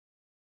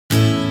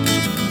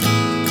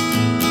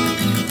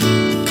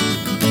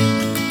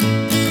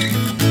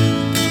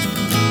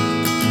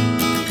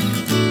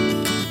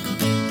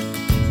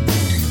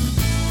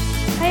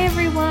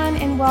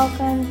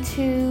welcome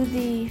to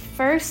the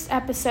first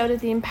episode of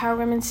the Empower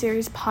Women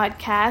Series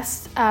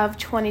podcast of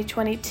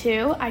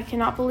 2022. I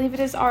cannot believe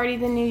it is already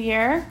the new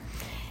year,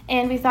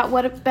 and we thought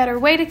what a better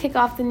way to kick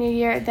off the new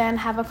year than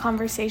have a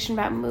conversation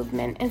about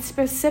movement, and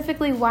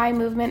specifically why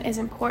movement is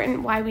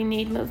important, why we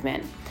need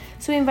movement.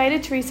 So we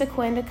invited Teresa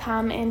Quinn to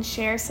come and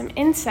share some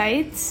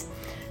insights.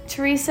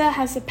 Teresa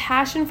has a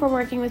passion for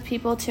working with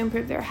people to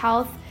improve their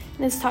health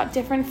and has taught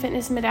different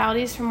fitness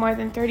modalities for more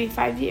than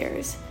 35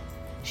 years.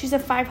 She's a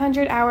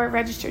 500-hour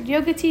registered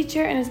yoga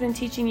teacher and has been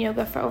teaching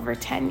yoga for over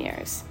 10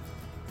 years.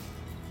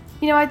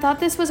 I thought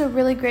this was a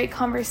really great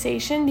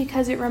conversation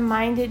because it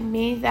reminded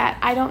me that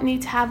I don't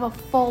need to have a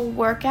full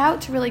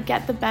workout to really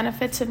get the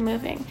benefits of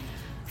moving.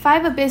 If I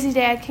have a busy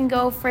day, I can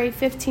go for a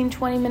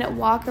 15-20 minute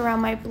walk around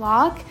my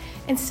block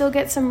and still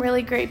get some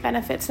really great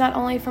benefits, not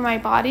only for my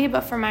body,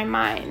 but for my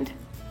mind.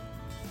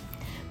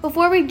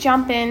 Before we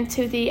jump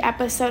into the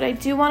episode, I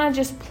do want to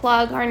just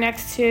plug our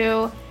next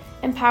two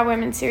Empower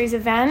Women Series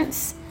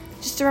events.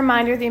 Just a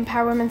reminder, the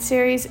Empower Women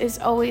Series is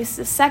always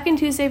the second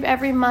Tuesday of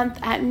every month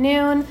at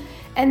noon,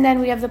 and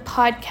then we have the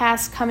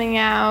podcast coming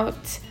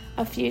out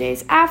a few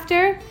days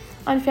after.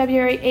 On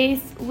February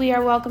 8th, we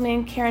are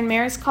welcoming Karen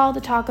Mariscal to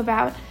talk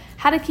about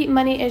how to keep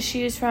money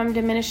issues from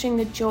diminishing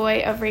the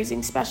joy of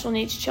raising special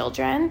needs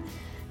children.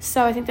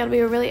 So I think that'll be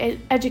a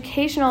really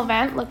educational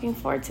event. Looking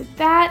forward to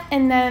that.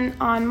 And then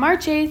on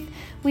March 8th,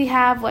 we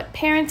have what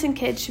parents and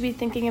kids should be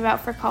thinking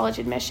about for college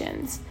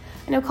admissions.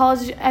 I know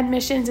college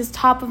admissions is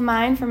top of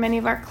mind for many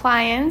of our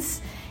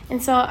clients,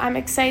 and so I'm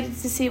excited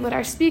to see what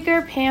our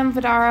speaker, Pam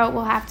Vidaro,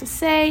 will have to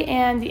say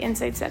and the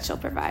insights that she'll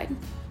provide.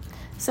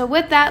 So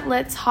with that,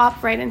 let's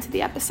hop right into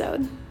the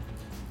episode.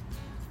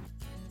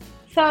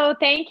 So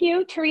thank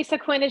you. Teresa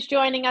Quinn is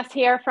joining us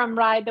here from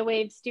Ride the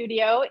Wave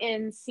Studio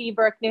in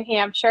Seabrook, New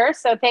Hampshire.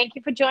 So thank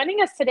you for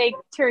joining us today,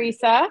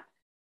 Teresa.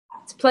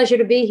 It's a pleasure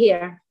to be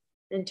here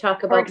and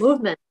talk about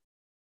movement.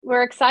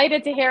 We're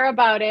excited to hear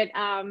about it.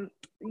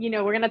 We're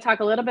going to talk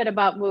a little bit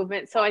about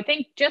movement. So I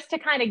think just to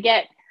kind of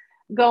get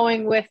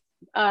going with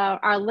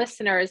our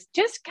listeners,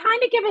 just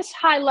kind of give us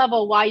high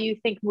level why you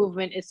think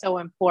movement is so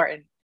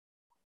important.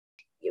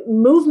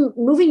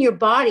 Moving your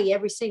body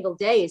every single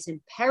day is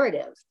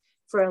imperative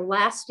for a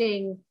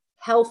lasting,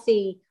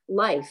 healthy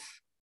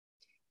life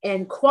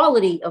and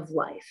quality of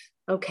life.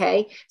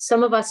 Okay.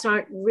 Some of us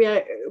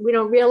we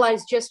don't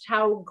realize just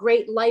how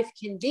great life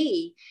can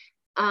be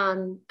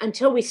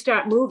until we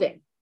start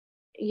moving.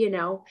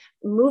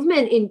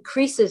 Movement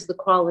increases the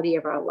quality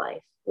of our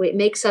life. It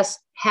makes us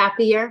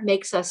happier,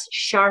 makes us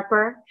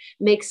sharper,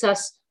 makes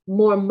us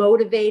more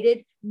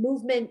motivated.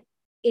 Movement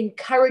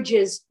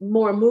encourages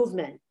more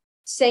movement.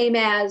 Same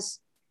as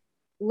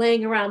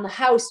laying around the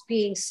house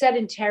being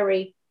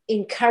sedentary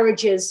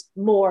encourages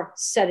more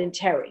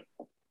sedentary.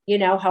 You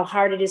know how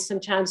hard it is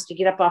sometimes to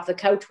get up off the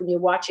couch when you're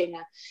watching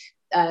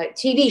a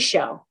TV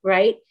show,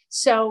 right?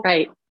 So,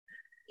 right.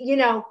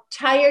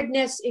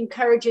 Tiredness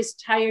encourages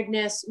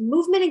tiredness.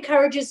 Movement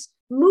encourages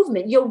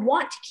movement. You'll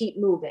want to keep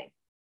moving,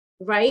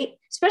 right?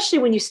 Especially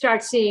when you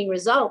start seeing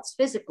results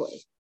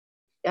physically.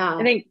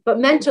 But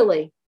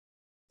mentally,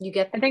 you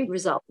get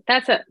results.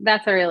 That's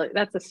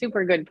a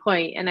super good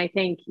point. And I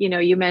think,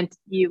 you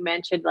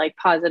mentioned like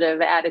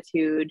positive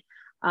attitude.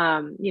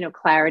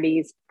 Clarity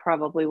is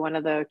probably one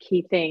of the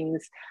key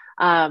things.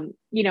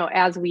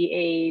 As we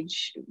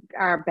age,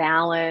 our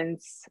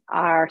balance,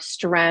 our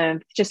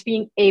strength, just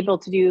being able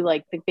to do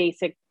like the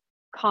basic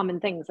common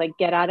things like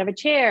get out of a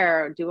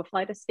chair, do a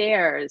flight of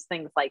stairs,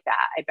 things like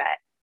that, I bet.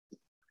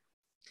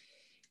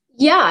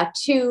 Yeah,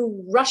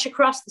 to rush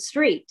across the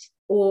street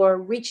or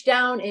reach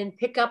down and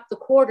pick up the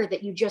quarter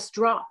that you just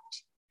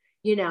dropped.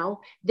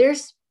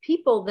 There's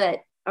people that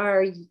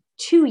are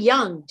too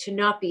young to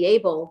not be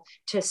able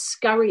to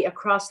scurry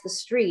across the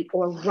street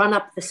or run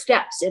up the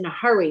steps in a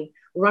hurry,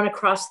 run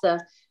across the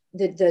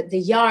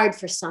yard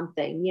for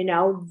something.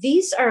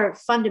 These are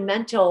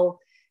fundamental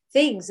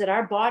things that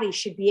our body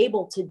should be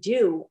able to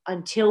do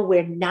until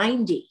we're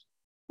 90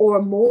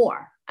 or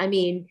more. I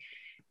mean,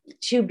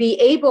 to be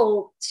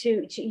able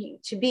to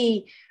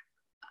be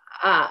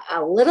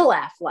a little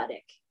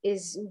athletic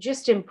is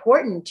just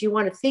important. You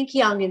want to think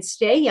young and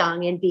stay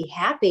young and be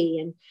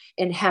happy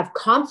and have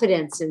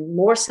confidence and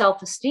more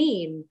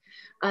self-esteem.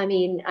 I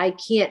mean, I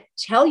can't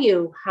tell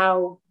you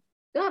how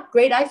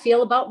great I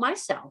feel about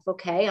myself.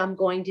 Okay. I'm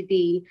going to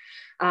be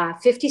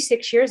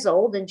 56 years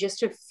old in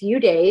just a few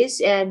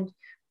days. And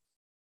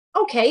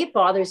okay, it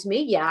bothers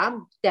me. Yeah,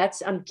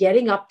 I'm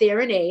getting up there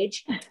in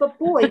age, but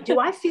boy, do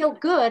I feel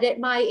good at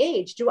my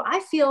age. Do I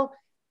feel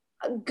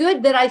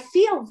good that I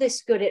feel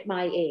this good at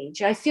my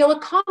age? I feel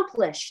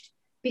accomplished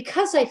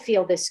because I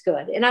feel this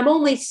good. And I'm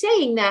only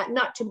saying that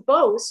not to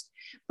boast,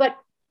 but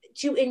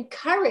to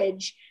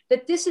encourage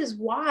that this is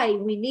why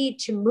we need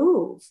to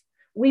move.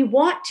 We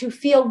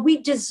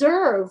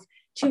deserve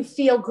to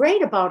feel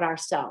great about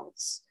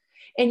ourselves.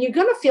 And you're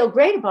going to feel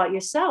great about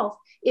yourself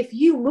if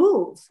you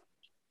move.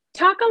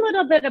 Talk a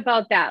little bit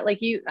about that. Like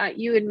you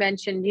had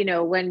mentioned,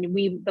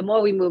 the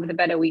more we move, the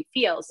better we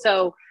feel.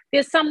 So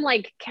there's some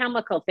like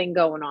chemical thing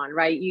going on,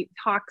 right?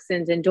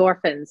 Toxins,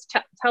 endorphins.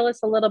 Tell us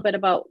a little bit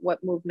about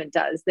what movement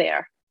does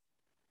there.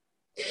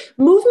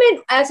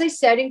 Movement, as I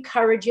said,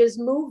 encourages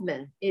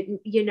movement.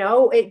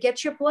 It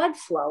gets your blood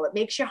flow. It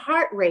makes your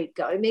heart rate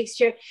go. It makes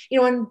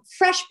when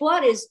fresh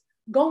blood is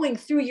going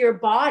through your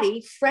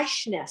body,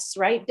 freshness,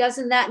 right?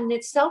 Doesn't that in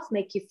itself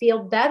make you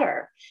feel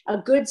better? A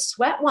good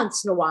sweat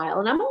once in a while.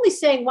 And I'm only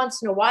saying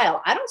once in a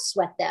while. I don't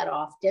sweat that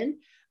often.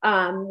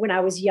 When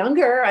I was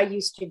younger, I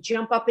used to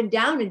jump up and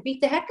down and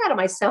beat the heck out of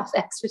myself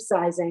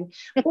exercising.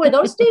 Boy,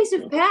 those days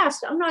have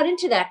passed. I'm not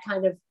into that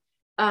kind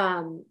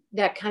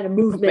of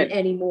movement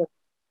anymore.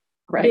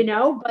 Right.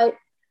 But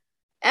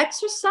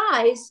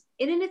exercise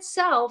in and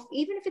itself,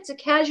 even if it's a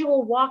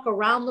casual walk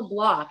around the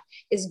block,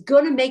 is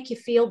going to make you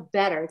feel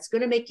better. It's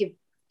going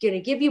to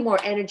give you more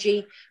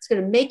energy. It's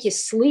going to make you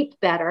sleep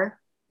better.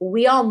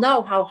 We all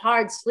know how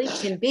hard sleep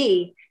can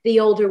be the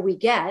older we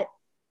get.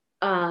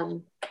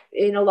 And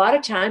a lot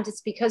of times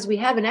it's because we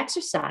haven't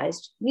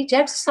exercised. We need to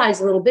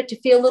exercise a little bit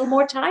to feel a little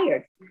more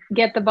tired.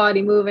 Get the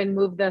body moving,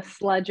 move the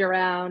sludge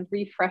around,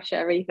 refresh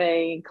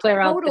everything, clear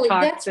out the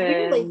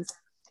toxins.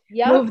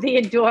 Move the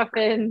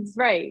endorphins,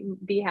 right?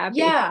 Be happy.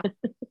 Yeah.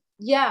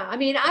 Yeah. I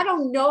mean, I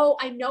don't know.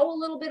 I know a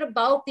little bit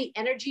about the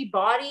energy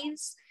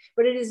bodies,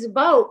 but it is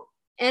about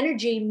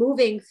energy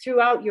moving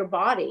throughout your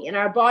body, and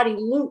our body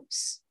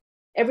loops.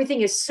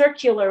 Everything is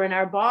circular in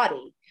our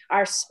body.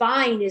 Our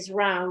spine is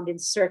round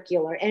and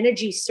circular.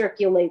 Energy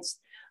circulates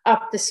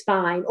up the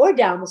spine or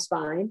down the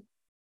spine.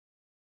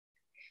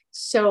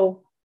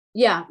 So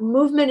yeah,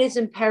 movement is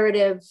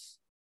imperative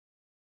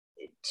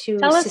to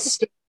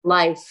sustain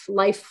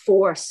life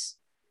force.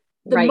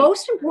 The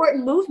most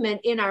important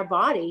movement in our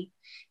body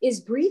is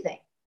breathing.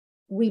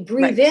 We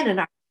breathe in and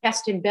our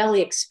chest and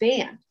belly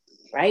expand,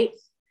 right?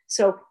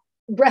 So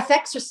breath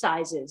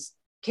exercises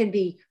can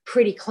be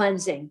pretty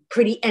cleansing,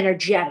 pretty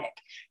energetic.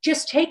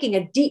 Just taking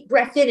a deep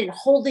breath in and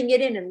holding it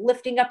in and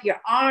lifting up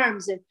your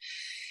arms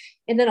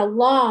and then a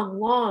long,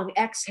 long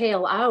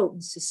exhale out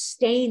and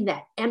sustain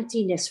that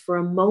emptiness for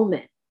a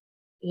moment.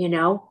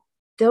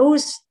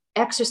 Those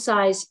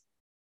exercise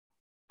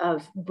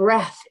of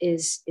breath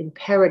is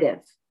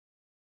imperative.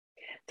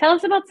 Tell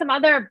us about some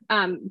other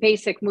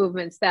basic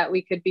movements that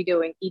we could be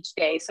doing each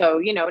day. So,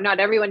 not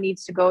everyone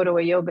needs to go to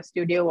a yoga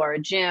studio or a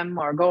gym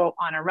or go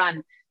on a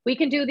run. We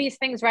can do these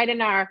things right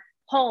in our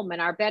home, in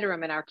our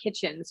bedroom, in our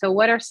kitchen. So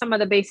what are some of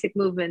the basic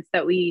movements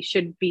that we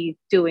should be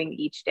doing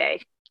each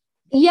day?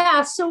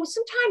 Yeah. So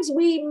sometimes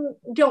we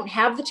don't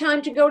have the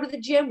time to go to the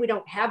gym. We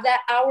don't have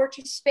that hour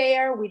to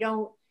spare. We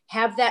don't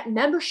have that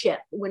membership.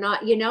 We're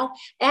not,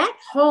 at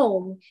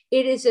home,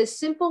 it is as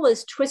simple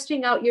as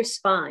twisting out your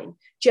spine,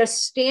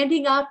 just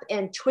standing up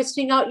and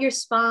twisting out your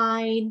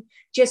spine,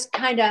 just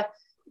kind of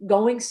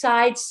going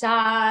side,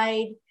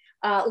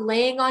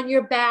 laying on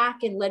your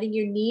back and letting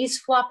your knees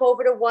flop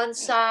over to one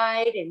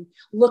side and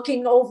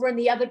looking over in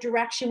the other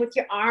direction with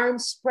your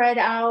arms spread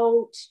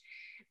out.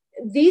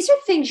 These are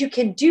things you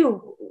can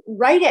do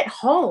right at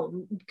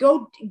home.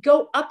 Go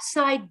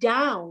upside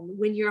down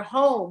when you're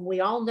home. We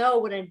all know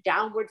what a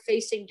downward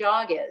facing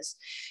dog is.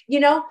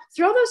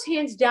 Throw those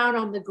hands down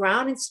on the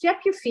ground and step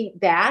your feet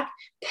back,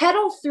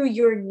 pedal through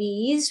your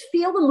knees,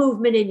 feel the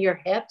movement in your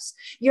hips.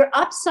 You're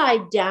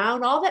upside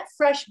down. All that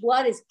fresh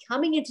blood is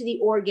coming into the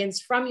organs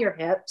from your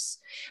hips.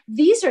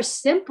 These are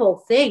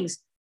simple things.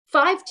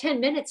 5-10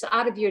 minutes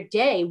out of your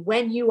day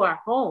when you are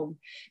home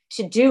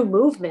to do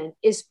movement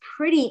is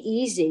pretty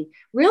easy.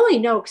 Really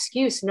no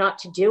excuse not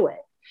to do it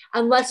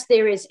unless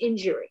there is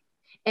injury.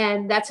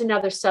 And that's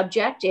another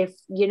subject. If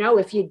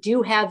you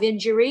do have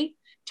injury,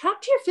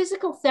 talk to your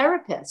physical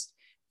therapist.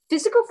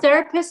 Physical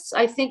therapists,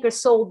 I think, are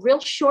sold real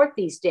short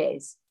these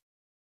days.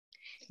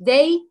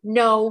 They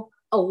know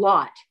a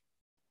lot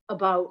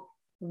about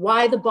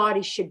why the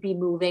body should be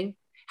moving,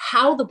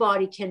 how the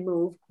body can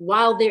move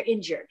while they're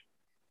injured.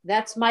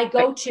 That's my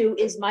go-to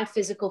is my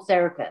physical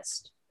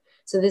therapist.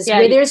 So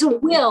where there's a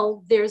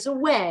will, there's a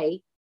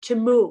way to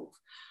move.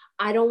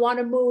 I don't want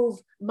to move,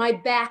 my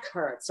back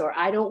hurts, or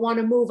I don't want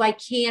to move, I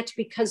can't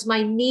because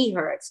my knee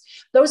hurts.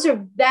 Those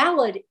are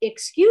valid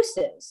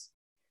excuses.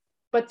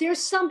 But there's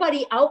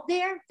somebody out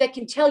there that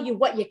can tell you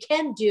what you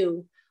can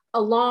do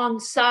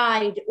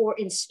alongside or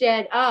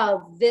instead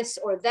of this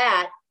or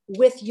that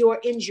with your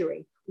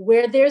injury.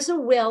 Where there's a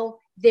will,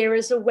 there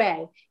is a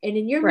way. And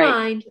in your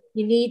mind,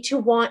 you need to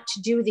want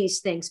to do these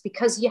things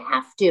because you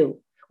have to.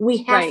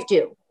 We have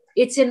to.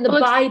 It's in the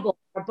Bible.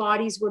 Our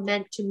bodies were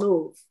meant to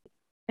move.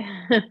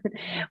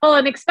 Well,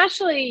 and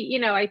especially,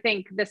 I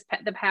think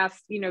the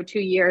past, 2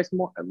 years,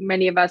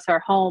 many of us are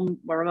home,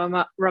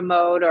 we're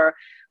remote, or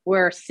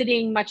we're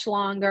sitting much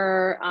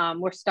longer.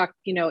 We're stuck,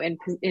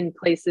 in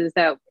places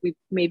that we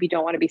maybe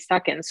don't want to be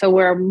stuck in. So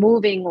we're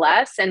moving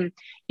less. And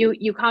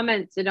you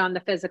commented on the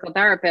physical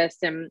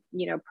therapist, and,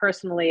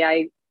 personally,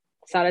 I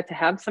started to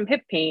have some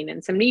hip pain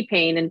and some knee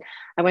pain. And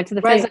I went to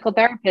the physical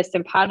therapist,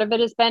 and part of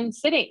it has been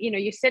sitting,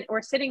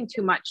 we're sitting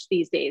too much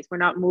these days. We're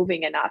not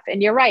moving enough.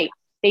 And you're right.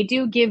 They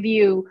do give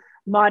you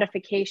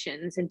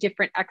modifications and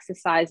different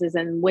exercises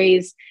and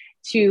ways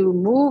to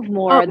move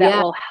more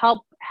will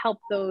help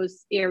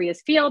those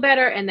areas feel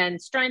better and then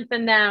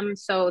strengthen them.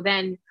 So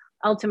then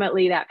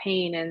ultimately that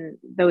pain and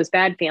those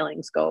bad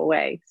feelings go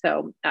away.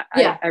 So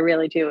I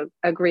really do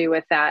agree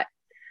with that.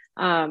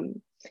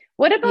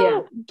 What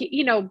about,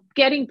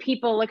 getting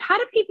people, like, how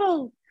do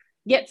people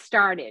get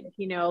started?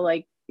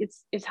 Like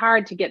it's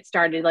hard to get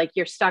started. Like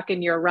you're stuck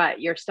in your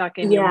rut, you're stuck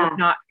in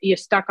you're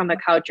stuck on the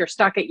couch, you're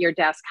stuck at your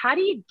desk. How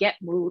do you get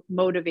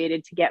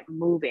motivated to get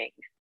moving?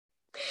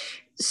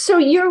 So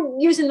you're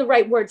using the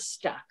right word,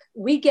 stuck.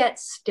 We get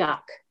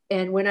stuck.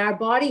 And when our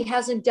body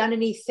hasn't done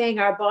anything,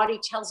 our body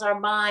tells our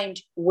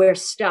mind we're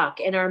stuck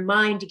and our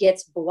mind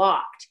gets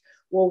blocked.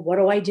 Well, what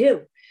do I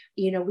do?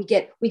 We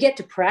get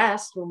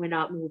depressed when we're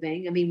not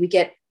moving. I mean,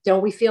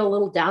 don't we feel a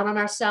little down on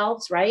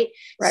ourselves, right?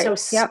 Right. So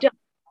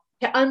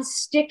to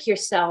unstick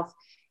yourself,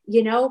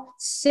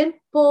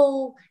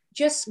 simple,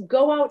 just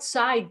go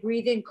outside,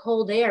 breathe in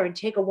cold air and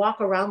take a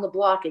walk around the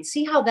block and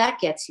see how that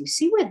gets you.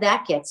 See where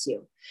that gets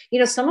you.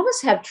 Some of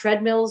us have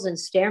treadmills and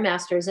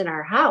Stairmasters in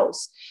our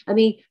house. I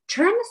mean,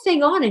 turn the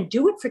thing on and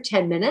do it for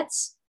 10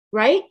 minutes,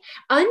 right?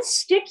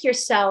 Unstick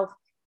yourself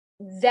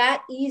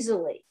that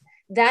easily,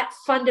 that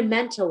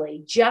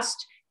fundamentally.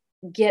 Just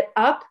get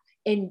up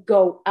and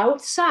go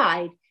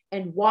outside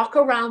and walk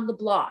around the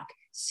block.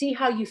 See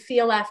how you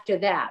feel after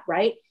that,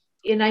 right?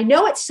 And I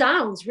know it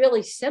sounds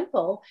really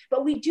simple,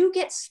 but we do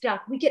get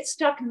stuck. We get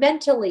stuck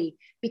mentally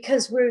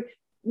because we're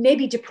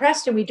maybe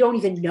depressed and we don't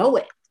even know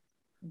it.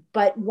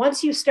 But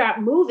once you start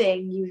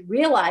moving, you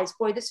realize,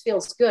 boy, this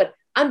feels good.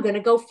 I'm going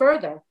to go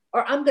further,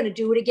 or I'm going to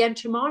do it again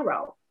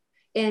tomorrow.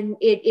 And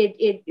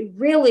it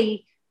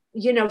really,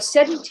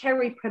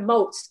 sedentary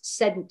promotes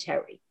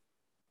sedentary.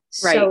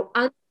 Right. So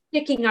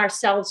unsticking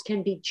ourselves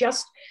can be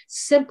just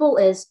simple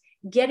as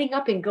getting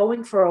up and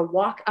going for a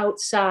walk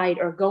outside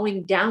or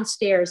going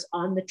downstairs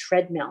on the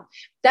treadmill.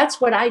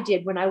 That's what I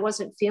did when I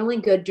wasn't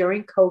feeling good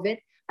during COVID.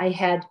 I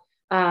had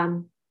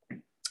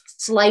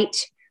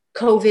slight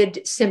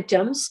COVID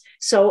symptoms.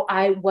 So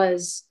I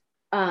was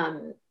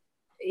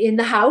in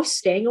the house,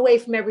 staying away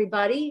from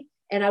everybody,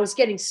 and I was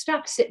getting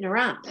stuck sitting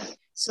around.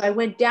 So I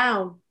went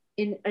down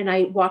and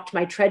I walked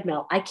my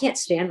treadmill. I can't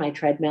stand my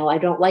treadmill. I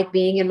don't like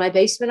being in my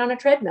basement on a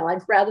treadmill.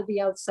 I'd rather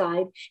be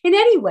outside in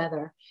any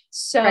weather.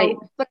 So,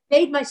 But I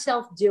made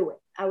myself do it.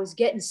 I was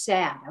getting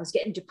sad. I was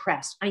getting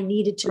depressed. I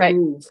needed to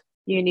move.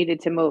 You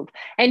needed to move.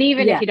 And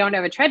even if you don't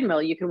have a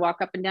treadmill, you can walk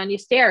up and down your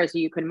stairs, or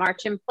you can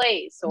march in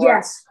place,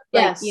 or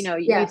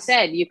you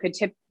said you could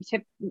tip,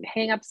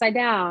 hang upside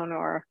down,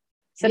 or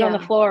sit on the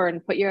floor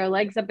and put your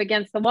legs up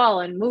against the wall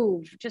and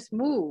move. Just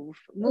move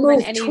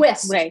in any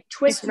way.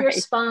 Twist your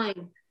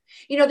spine.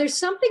 There's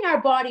something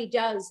our body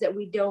does that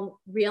we don't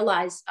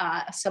realize.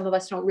 Some of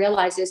us don't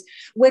realize is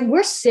when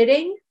we're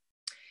sitting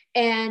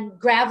and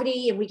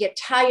gravity and we get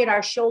tired,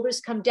 our shoulders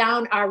come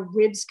down, our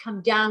ribs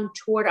come down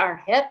toward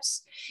our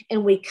hips,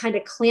 and we kind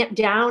of clamp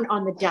down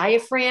on the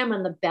diaphragm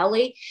and the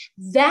belly.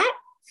 That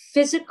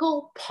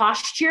physical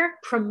posture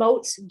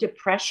promotes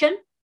depression.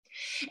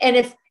 And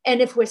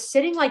if we're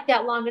sitting like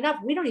that long enough,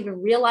 we don't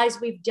even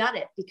realize we've done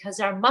it, because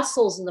our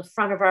muscles in the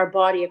front of our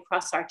body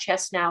across our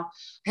chest now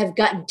have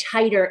gotten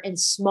tighter and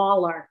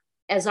smaller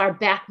as our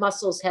back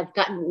muscles have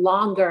gotten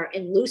longer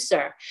and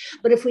looser.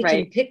 But if we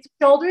can pick the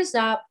shoulders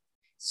up,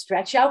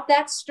 stretch out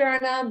that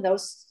sternum,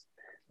 those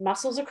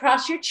muscles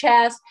across your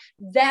chest,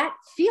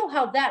 feel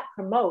how that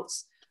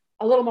promotes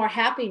a little more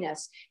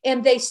happiness.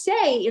 And they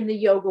say in the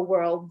yoga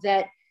world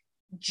that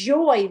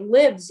joy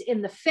lives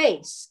in the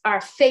face, our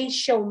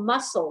facial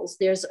muscles.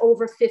 There's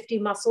over 50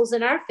 muscles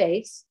in our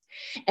face,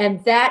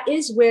 and that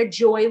is where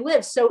joy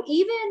lives. So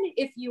even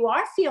if you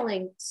are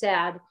feeling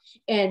sad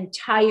and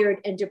tired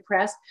and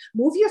depressed,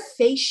 move your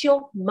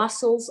facial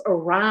muscles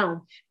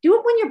around. Do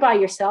it when you're by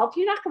yourself.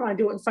 You're not going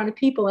to do it in front of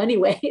people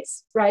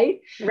anyways,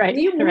 right? Right.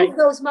 You move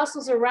those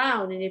muscles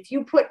around. And if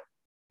you put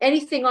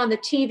anything on the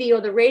TV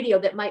or the radio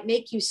that might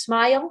make you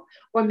smile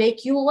or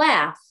make you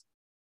laugh,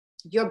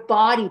 your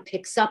body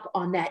picks up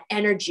on that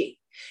energy.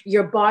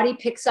 Your body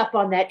picks up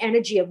on that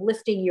energy of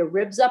lifting your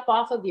ribs up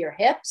off of your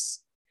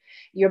hips.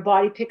 Your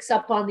body picks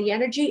up on the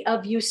energy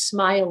of you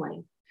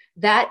smiling.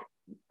 That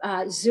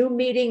Zoom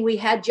meeting we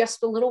had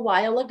just a little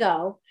while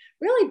ago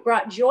really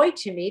brought joy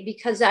to me,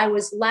 because I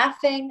was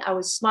laughing, I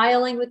was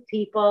smiling with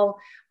people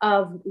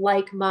of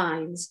like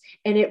minds,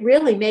 and it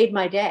really made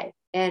my day.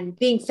 And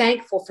being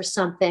thankful for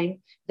something,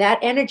 that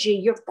energy,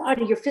 your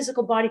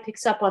physical body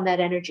picks up on that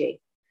energy.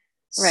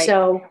 Right.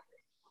 So,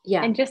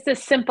 yeah. And just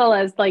as simple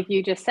as, like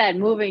you just said,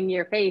 moving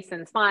your face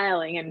and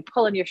smiling and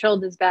pulling your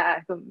shoulders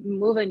back,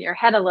 moving your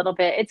head a little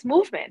bit. It's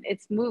movement.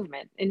 It's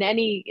movement in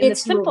the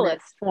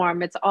simplest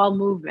form. It's all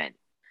movement.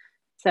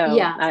 So I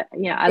love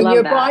that.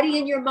 Your body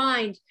and your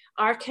mind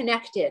are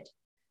connected,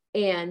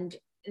 and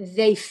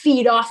they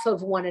feed off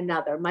of one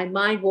another. My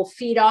mind will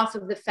feed off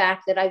of the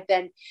fact that I've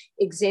been,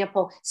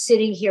 example,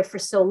 sitting here for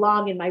so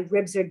long and my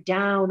ribs are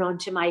down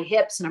onto my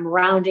hips and I'm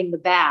rounding the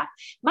back.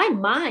 My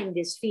mind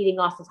is feeding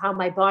off of how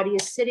my body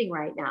is sitting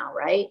right now,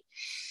 right?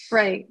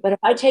 Right. But if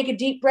I take a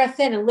deep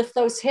breath in and lift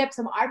those hips,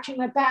 I'm arching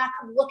my back,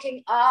 I'm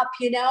looking up,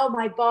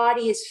 my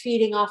body is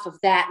feeding off of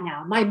that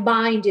now. My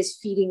mind is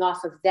feeding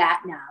off of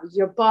that now.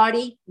 Your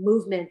body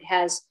movement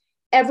has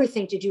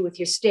everything to do with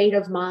your state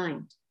of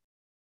mind.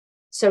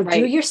 So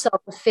do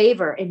yourself a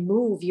favor and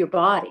move your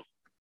body.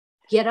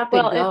 Get up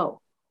and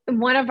go.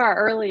 One of our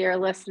earlier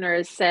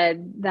listeners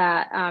said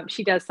that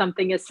she does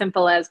something as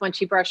simple as when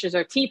she brushes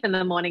her teeth in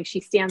the morning, she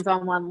stands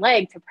on one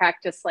leg to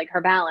practice like her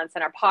balance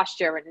and her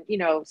posture. And,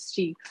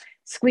 she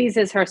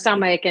squeezes her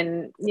stomach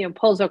and,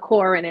 pulls her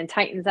core in and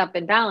tightens up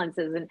and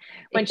balances. And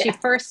when she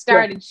first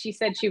started, she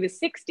said she was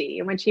 60.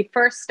 And when she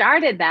first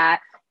started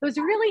that, it was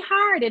really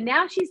hard. And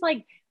now she's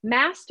like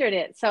mastered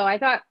it. So I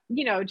thought,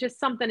 just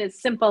something as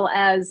simple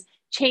as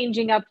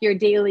changing up your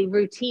daily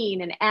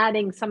routine and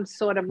adding some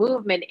sort of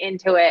movement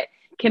into it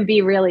can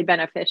be really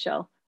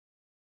beneficial.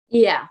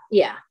 Yeah.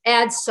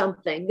 Add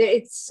something.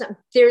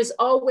 There's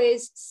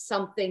always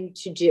something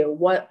to do.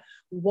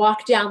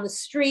 Walk down the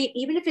street,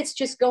 even if it's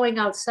just going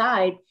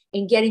outside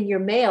and getting your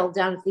mail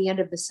down at the end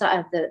of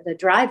the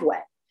driveway.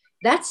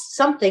 That's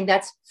something.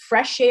 That's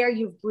fresh air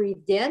you've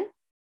breathed in.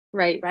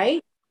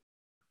 Right.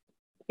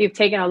 You've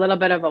taken a little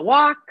bit of a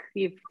walk,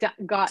 you've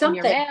gotten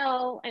your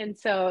mail. And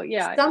so,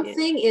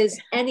 something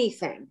is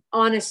anything,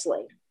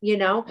 honestly,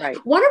 Right.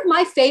 One of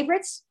my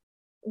favorites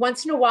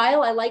once in a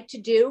while I like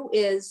to do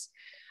is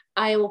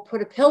I will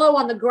put a pillow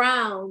on the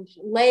ground,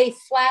 lay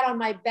flat on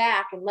my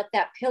back and let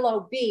that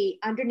pillow be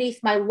underneath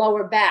my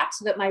lower back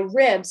so that my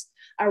ribs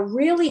are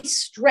really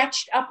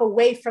stretched up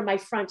away from my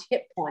front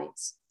hip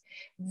points.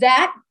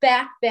 That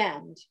back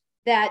bend,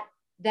 that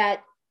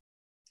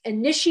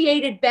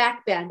initiated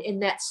back bend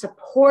and that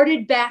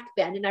supported back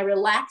bend, and I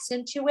relax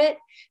into it,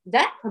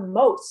 that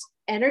promotes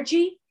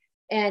energy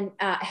and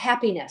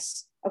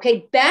happiness.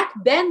 Okay, back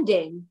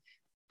bending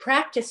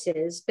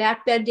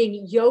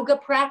yoga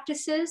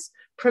practices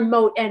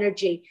promote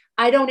energy.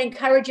 I don't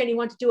encourage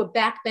anyone to do a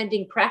back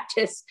bending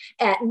practice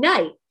at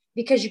night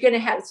because you're going to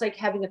have, it's like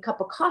having a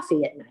cup of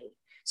coffee at night.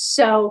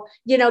 So,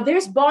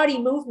 there's body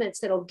movements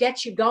that'll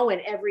get you going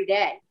every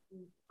day.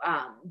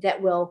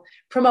 That will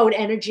promote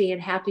energy and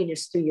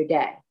happiness through your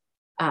day.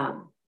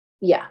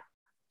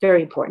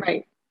 Very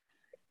important.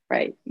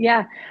 Right.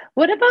 Yeah.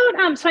 What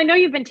about, so I know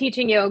you've been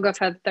teaching yoga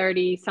for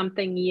 30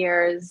 something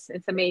years.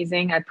 It's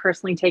amazing. I've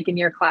personally taken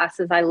your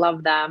classes. I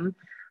love them.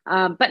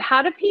 But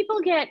how do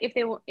people if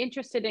they were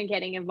interested in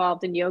getting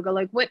involved in yoga,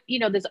 like what,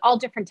 there's all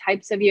different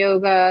types of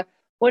yoga.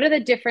 What are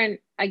the different,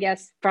 I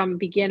guess, from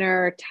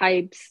beginner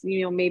types,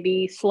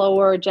 maybe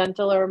slower,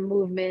 gentler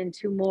movement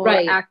to more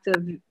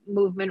active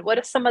movement? What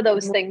are some of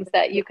those things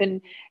that you can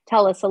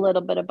tell us a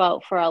little bit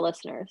about for our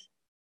listeners?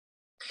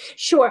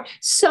 Sure.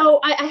 So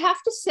I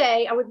have to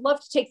say, I would love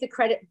to take the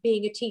credit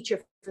being a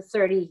teacher for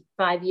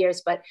 35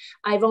 years, but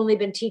I've only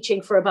been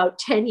teaching for about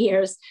 10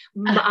 years.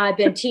 I've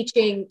been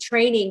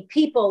training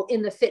people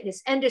in the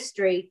fitness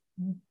industry,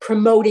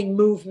 promoting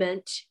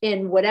movement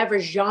in whatever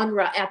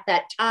genre at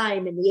that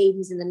time in the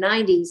 80s and the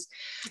 90s.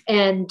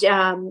 And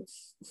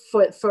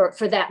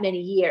for that many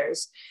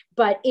years.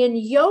 But in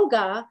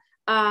yoga,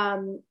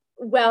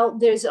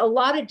 there's a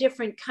lot of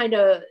different kind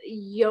of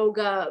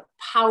yoga,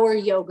 power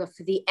yoga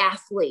for the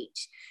athlete,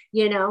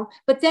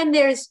 but then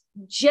there's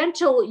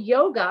gentle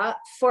yoga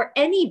for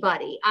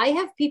anybody. I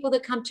have people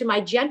that come to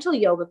my gentle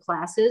yoga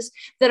classes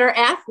that are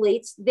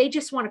athletes. They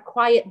just want to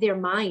quiet their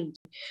mind,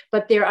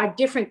 but there are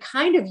different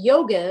kind of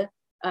yoga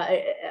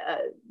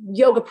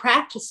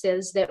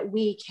practices that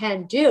we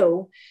can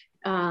do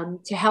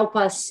to help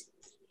us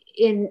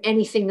in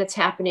anything that's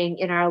happening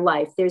in our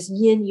life. There's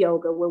yin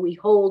yoga where we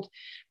hold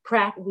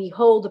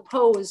a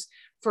pose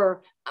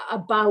for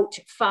about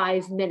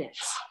 5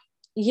 minutes.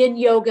 Yin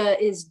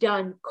yoga is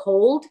done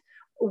cold,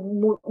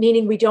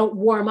 meaning we don't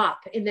warm up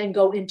and then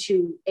go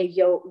into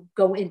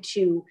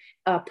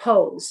a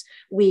pose.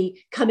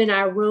 We come in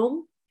our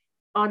room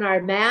on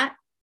our mat,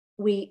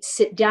 we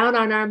sit down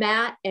on our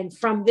mat, and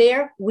from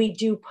there we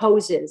do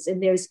poses.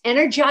 And there's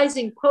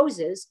energizing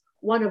poses,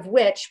 one of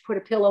which put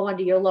a pillow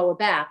under your lower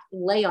back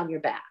and lay on your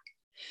back.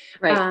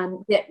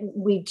 That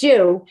we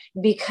do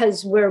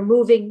because we're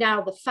moving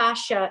now the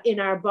fascia in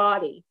our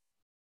body.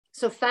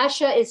 So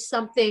fascia is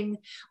something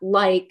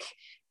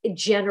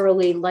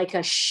generally like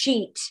a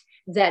sheet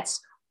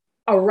that's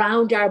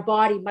around our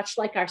body, much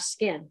like our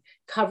skin,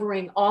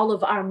 covering all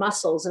of our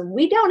muscles. And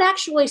we don't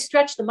actually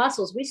stretch the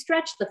muscles. We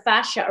stretch the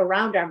fascia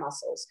around our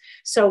muscles.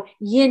 So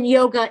yin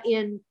yoga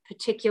in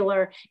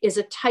particular is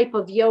a type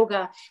of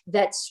yoga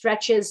that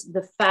stretches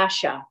the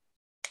fascia.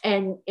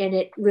 And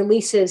it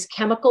releases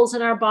chemicals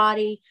in our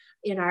body,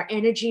 in our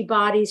energy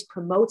bodies,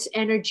 promotes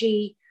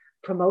energy,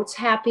 promotes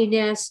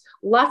happiness,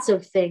 lots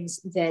of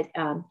things that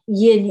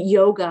yin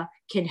yoga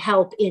can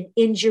help in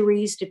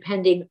injuries,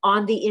 depending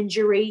on the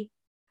injury.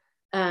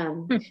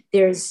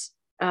 There's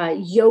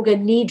yoga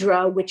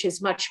nidra, which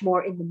is much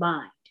more in the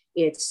mind.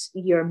 It's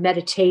your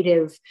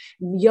meditative.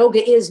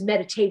 Yoga is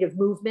meditative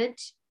movement.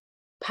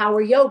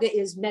 Power yoga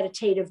is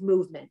meditative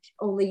movement,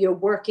 only you're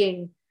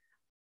working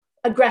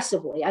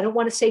aggressively. I don't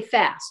want to say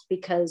fast,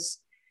 because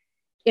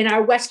in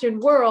our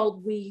Western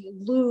world, we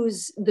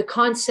lose the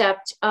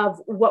concept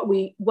of what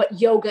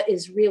yoga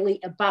is really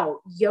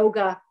about.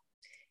 Yoga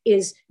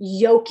is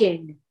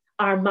yoking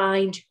our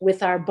mind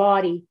with our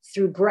body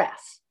through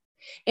breath.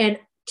 And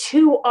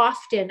too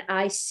often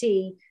I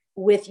see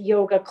with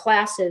yoga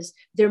classes,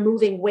 they're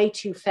moving way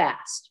too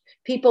fast.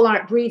 People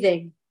aren't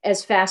breathing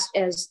as fast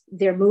as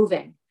they're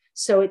moving.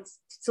 So it's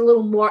a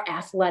little more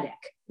athletic,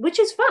 which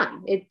is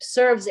fine. It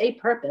serves a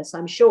purpose,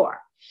 I'm sure.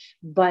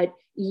 But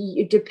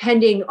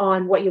depending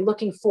on what you're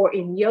looking for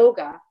in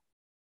yoga,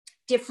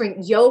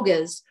 different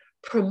yogas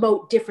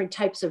promote different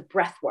types of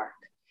breath work.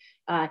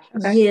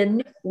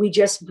 Yin, we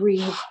just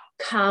breathe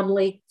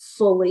calmly,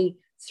 fully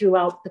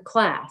throughout the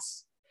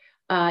class.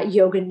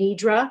 Yoga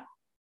nidra,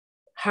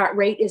 heart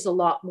rate is a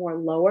lot more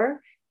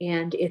lower,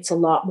 and it's a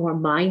lot more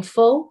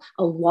mindful,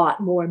 a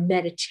lot more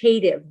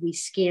meditative. We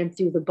scan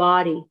through the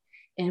body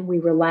and we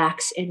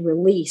relax and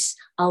release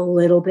a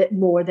little bit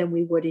more than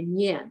we would in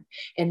yin.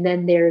 And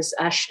then there's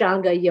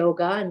Ashtanga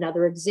yoga,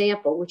 another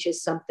example, which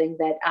is something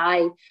that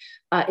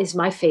is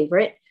my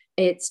favorite.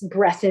 It's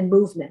breath and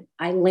movement.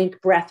 I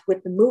link breath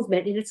with the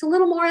movement, and it's a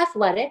little more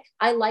athletic.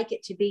 I like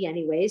it to be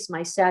anyways.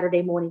 My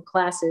Saturday morning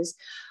classes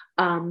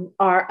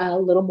are a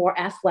little more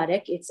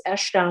athletic. It's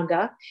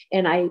Ashtanga,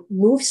 and I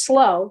move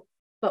slow,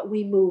 but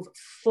we move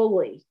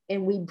fully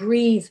and we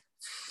breathe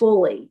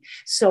fully.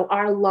 So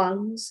our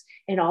lungs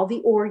and all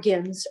the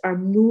organs are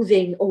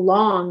moving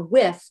along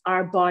with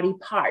our body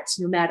parts.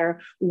 No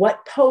matter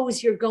what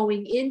pose you're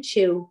going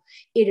into,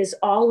 it is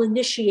all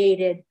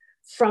initiated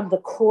from the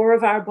core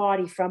of our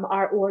body, from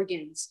our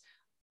organs.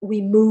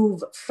 We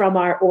move from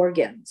our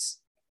organs.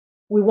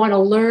 We want to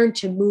learn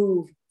to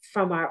move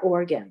from our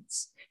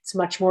organs. It's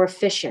much more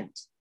efficient,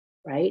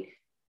 right?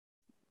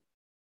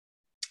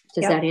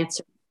 Does that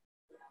answer?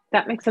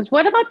 That makes sense.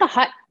 What about the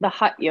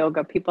hot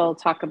yoga? People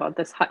talk about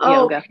this hot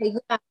yoga. Okay,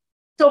 yeah.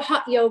 So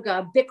hot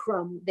yoga,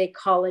 Bikram, they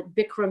call it.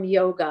 Bikram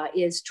yoga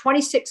is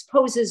 26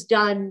 poses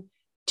done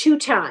 2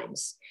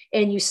 times.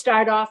 And you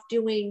start off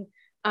doing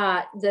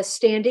the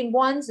standing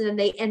ones, and then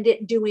they end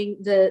it doing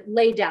the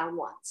lay down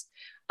ones.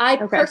 I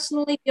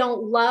personally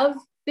don't love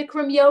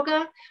Bikram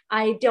yoga.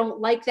 I don't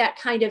like that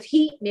kind of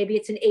heat. Maybe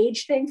it's an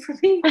age thing for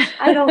me.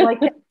 I don't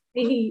like that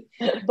heat,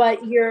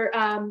 but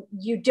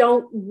you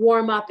don't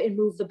warm up and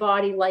move the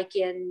body like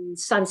in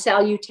sun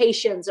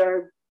salutations,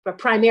 or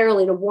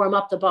primarily to warm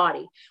up the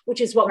body,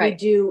 which is what we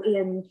do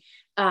in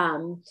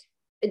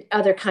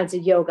other kinds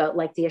of yoga,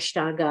 like the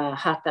Ashtanga,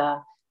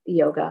 Hatha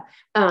yoga.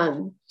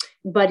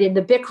 But in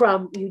the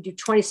Bikram, you do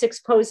 26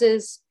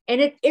 poses, and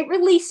it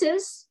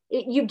releases.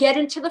 You get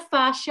into the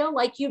fascia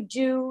like you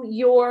do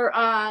your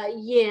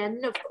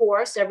yin, of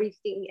course. Every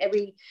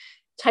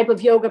type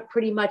of yoga,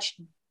 pretty much,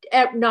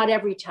 not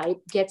every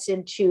type gets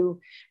into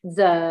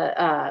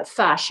the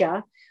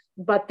fascia,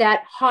 but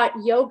that hot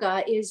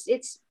yoga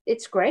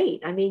it's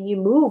great. I mean, you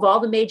move all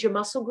the major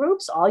muscle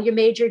groups, all your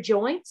major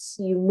joints,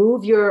 you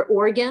move your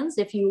organs.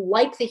 If you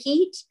like the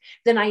heat,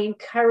 then I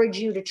encourage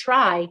you to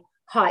try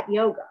hot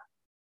yoga.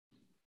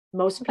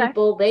 Most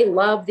people, they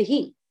love the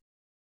heat.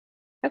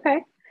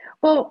 Okay.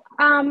 Well,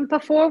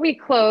 before we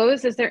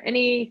close, is there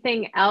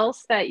anything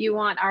else that you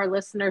want our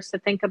listeners to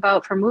think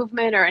about for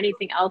movement, or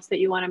anything else that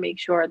you want to make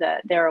sure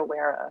that they're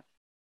aware of?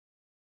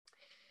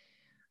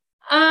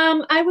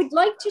 I would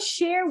like to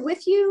share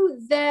with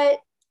you that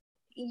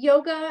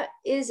yoga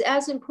is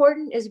as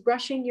important as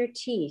brushing your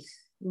teeth.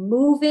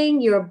 Moving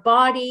your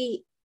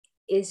body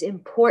is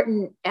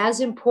important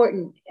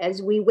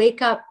as we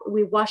wake up,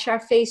 we wash our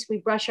face, we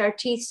brush our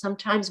teeth.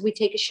 Sometimes we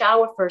take a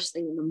shower first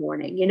thing in the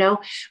morning.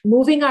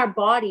 Moving our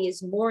body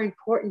is more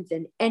important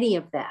than any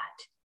of that.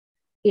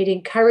 It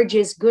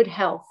encourages good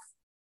health,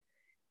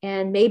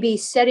 and maybe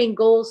setting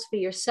goals for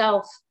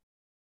yourself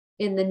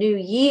in the new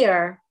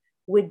year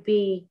would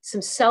be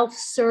some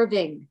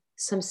self-serving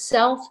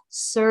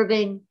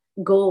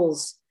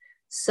goals,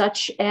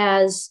 such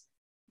as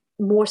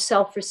more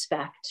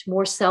self-respect,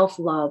 more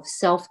self-love,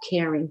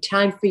 self-caring,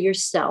 time for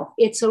yourself.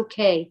 It's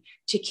okay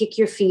to kick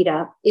your feet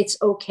up. It's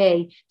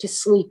okay to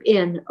sleep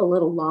in a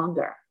little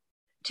longer.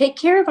 Take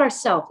care of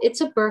ourselves.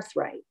 It's a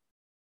birthright.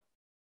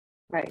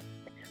 Right.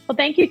 Well,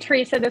 thank you,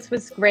 Teresa. This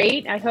was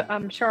great.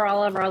 I'm sure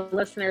all of our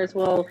listeners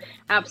will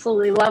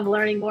absolutely love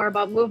learning more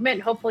about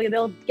movement. Hopefully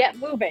they'll get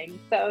moving.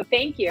 So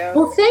thank you.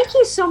 Well, thank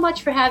you so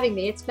much for having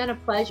me. It's been a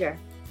pleasure.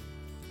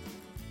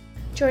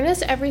 Join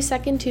us every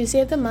second Tuesday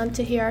of the month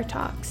to hear our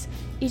talks.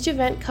 Each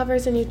event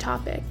covers a new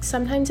topic.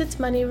 Sometimes it's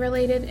money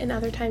related and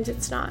other times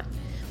it's not.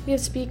 We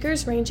have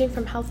speakers ranging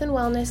from health and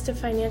wellness to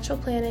financial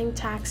planning,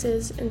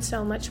 taxes, and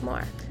so much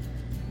more.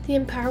 The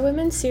Empower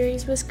Women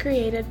series was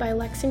created by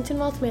Lexington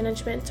Wealth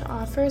Management to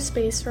offer a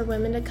space for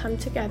women to come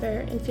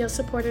together and feel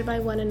supported by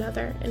one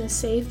another in a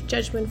safe,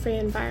 judgment-free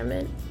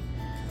environment.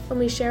 When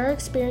we share our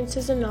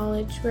experiences and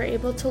knowledge, we're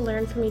able to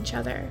learn from each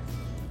other.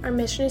 Our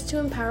mission is to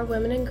empower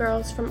women and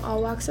girls from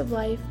all walks of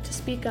life to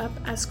speak up,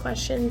 ask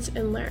questions,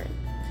 and learn.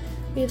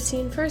 We have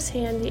seen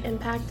firsthand the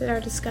impact that our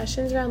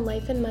discussions around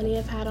life and money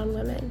have had on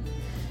women.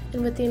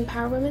 And with the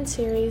Empower Women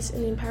series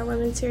and the Empower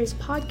Women series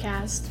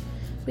podcast,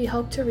 we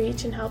hope to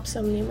reach and help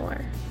so many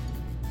more.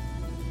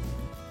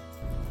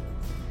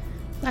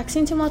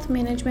 Lexington Wealth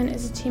Management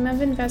is a team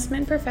of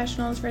investment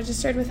professionals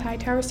registered with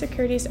Hightower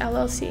Securities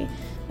LLC,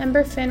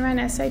 member FINRA and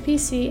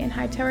SIPC, and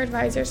Hightower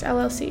Advisors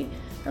LLC,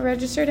 a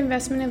registered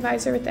investment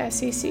advisor with the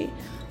SEC.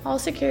 All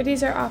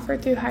securities are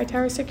offered through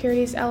Hightower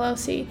Securities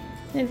LLC,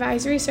 and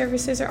advisory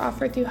services are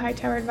offered through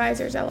Hightower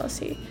Advisors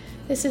LLC.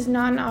 This is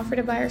not an offer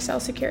to buy or sell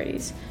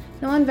securities.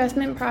 No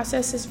investment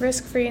process is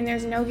risk-free, and there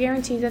is no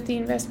guarantee that the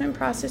investment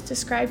process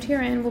described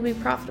herein will be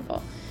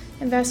profitable.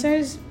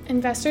 Investors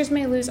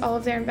may lose all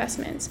of their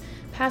investments.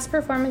 Past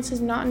performance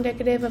is not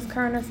indicative of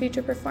current or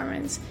future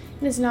performance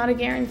and is not a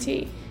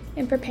guarantee.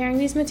 In preparing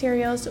these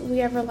materials, we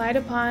have relied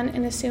upon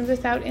and assumed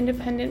without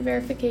independent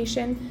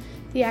verification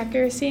the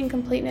accuracy and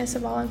completeness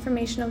of all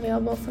information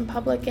available from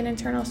public and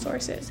internal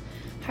sources.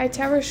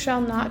 Hightower shall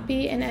not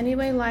be in any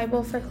way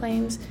liable for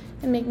claims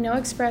and make no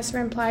express or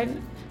implied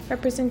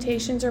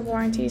representations or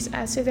warranties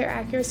as to their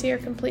accuracy or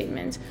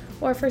completeness,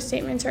 or for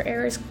statements or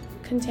errors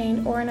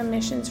contained or in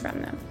omissions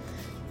from them.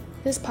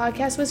 This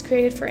podcast was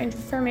created for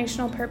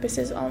informational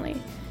purposes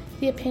only.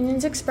 The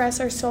opinions expressed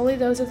are solely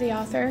those of the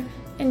author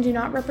and do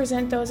not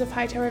represent those of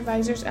Hightower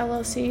Advisors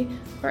LLC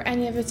or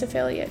any of its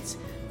affiliates.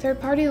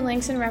 Third-party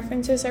links and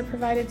references are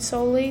provided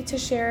solely to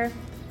share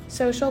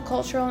social,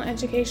 cultural, and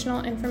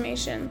educational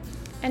information.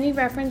 Any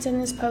reference in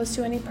this post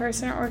to any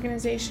person or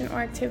organization or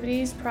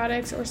activities,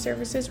 products, or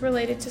services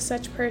related to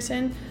such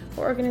person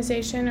or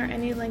organization, or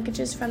any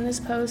linkages from this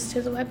post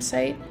to the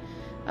website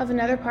of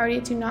another party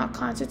do not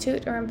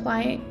constitute or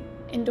imply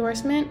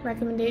endorsement,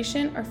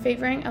 recommendation, or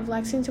favoring of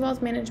Lexington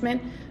Wealth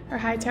Management or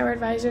Hightower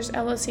Advisors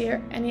LLC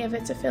or any of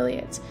its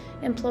affiliates,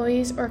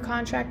 employees, or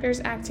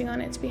contractors acting on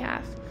its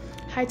behalf.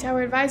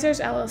 Hightower Advisors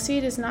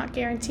LLC does not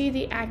guarantee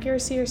the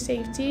accuracy or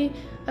safety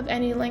of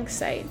any link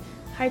site.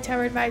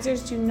 Hightower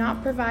Advisors do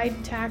not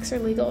provide tax or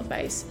legal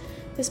advice.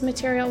 This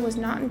material was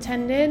not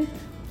intended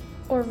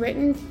or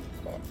written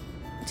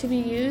to be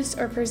used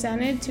or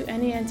presented to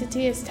any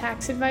entity as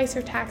tax advice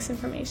or tax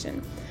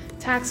information.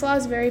 Tax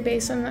laws vary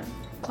based on the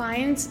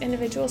client's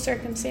individual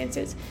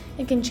circumstances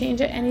and can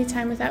change at any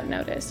time without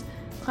notice.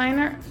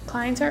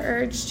 Clients are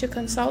urged to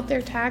consult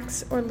their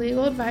tax or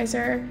legal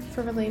advisor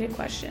for related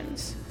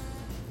questions.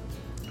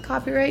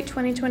 Copyright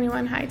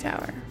 2021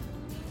 Hightower.